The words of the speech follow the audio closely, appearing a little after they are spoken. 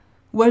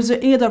Was there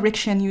any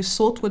direction you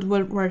thought would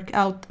work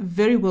out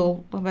very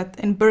well, but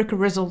empirical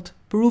result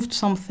proved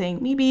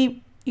something?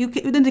 Maybe you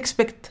didn't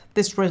expect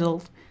this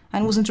result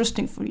and it was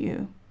interesting for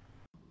you.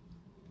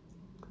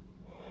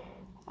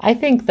 I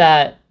think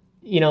that,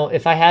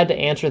 if I had to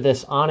answer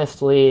this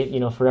honestly,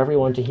 for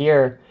everyone to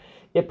hear,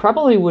 it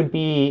probably would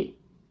be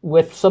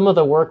with some of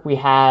the work we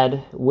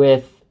had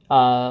with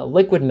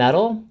liquid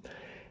metal,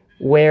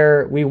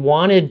 where we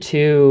wanted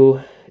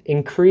to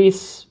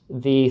increase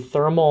the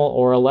thermal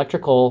or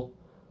electrical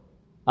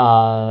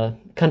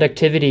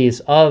conductivities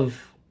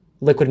of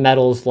liquid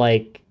metals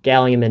like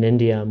gallium and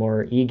indium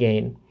or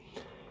EGain.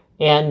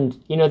 And,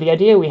 the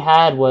idea we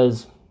had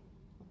was,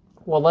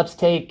 well, let's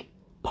take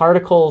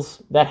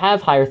particles that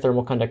have higher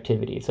thermal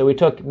conductivity. So we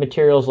took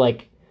materials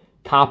like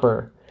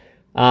copper,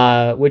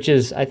 which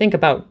is, I think,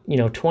 about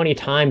 20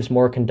 times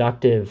more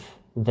conductive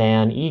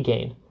than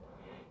EGain.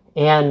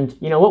 And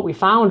what we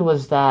found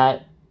was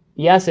that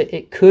yes,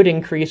 it could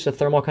increase the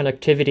thermal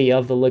conductivity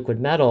of the liquid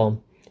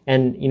metal,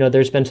 and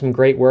there's been some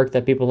great work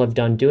that people have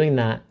done doing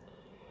that,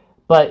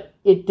 but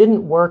it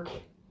didn't work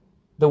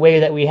the way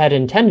that we had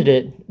intended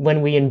it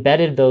when we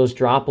embedded those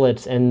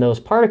droplets and those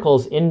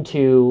particles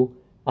into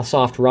a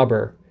soft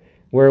rubber,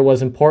 where it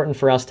was important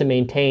for us to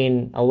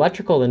maintain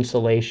electrical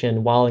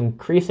insulation while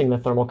increasing the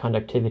thermal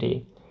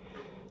conductivity.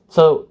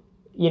 So,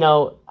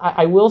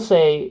 I will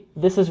say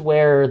this is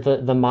where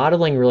the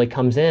modeling really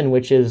comes in,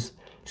 which is,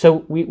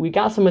 so we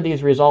got some of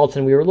these results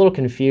and we were a little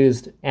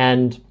confused.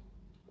 And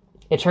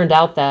it turned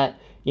out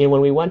that,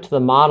 when we went to the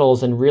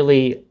models and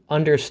really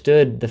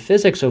understood the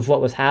physics of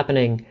what was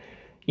happening,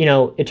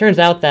 it turns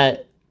out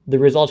that the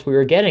results we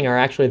were getting are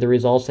actually the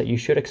results that you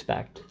should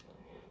expect.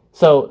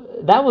 So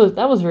that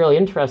was really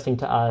interesting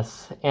to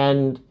us.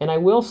 And I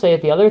will say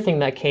the other thing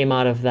that came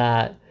out of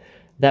that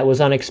was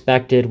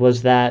unexpected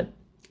was that,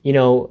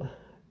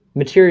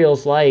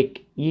 materials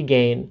like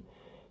EGain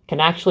can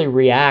actually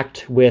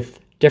react with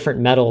different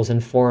metals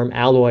and form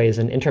alloys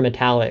and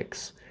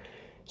intermetallics.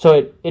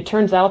 So it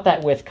turns out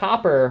that with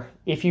copper,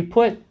 if you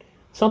put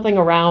something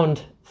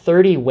around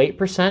 30 weight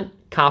percent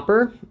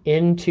copper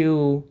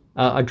into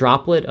a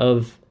droplet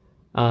of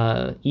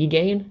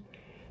EGain,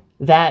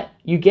 that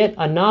you get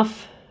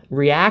enough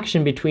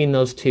reaction between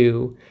those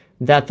two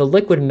that the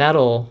liquid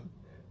metal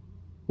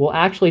will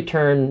actually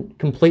turn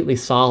completely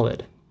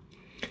solid.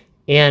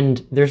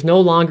 And there's no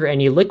longer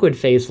any liquid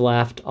phase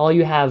left. All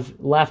you have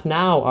left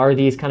now are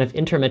these kind of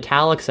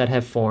intermetallics that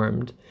have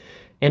formed.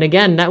 And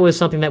again, that was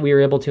something that we were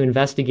able to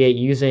investigate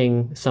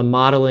using some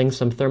modeling,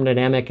 some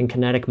thermodynamic and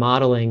kinetic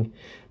modeling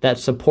that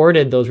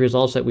supported those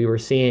results that we were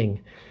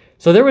seeing.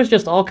 So there was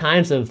just all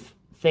kinds of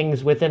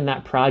things within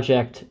that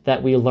project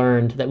that we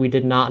learned that we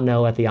did not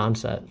know at the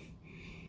onset.